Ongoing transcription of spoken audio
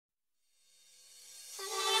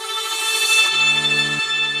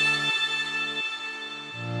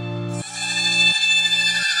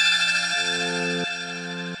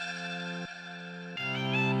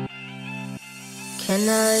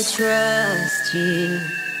I trust you?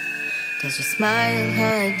 Does your smile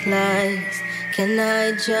hide lies? Can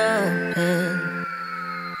I jump in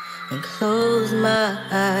and close my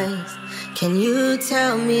eyes? Can you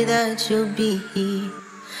tell me that you'll be here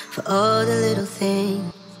for all the little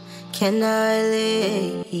things? Can I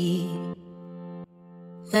lay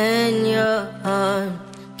in your arms?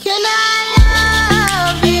 Can I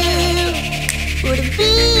love you? Would it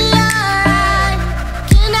be alright?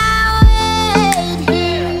 Can I wait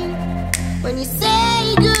here when you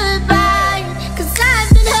say goodbye?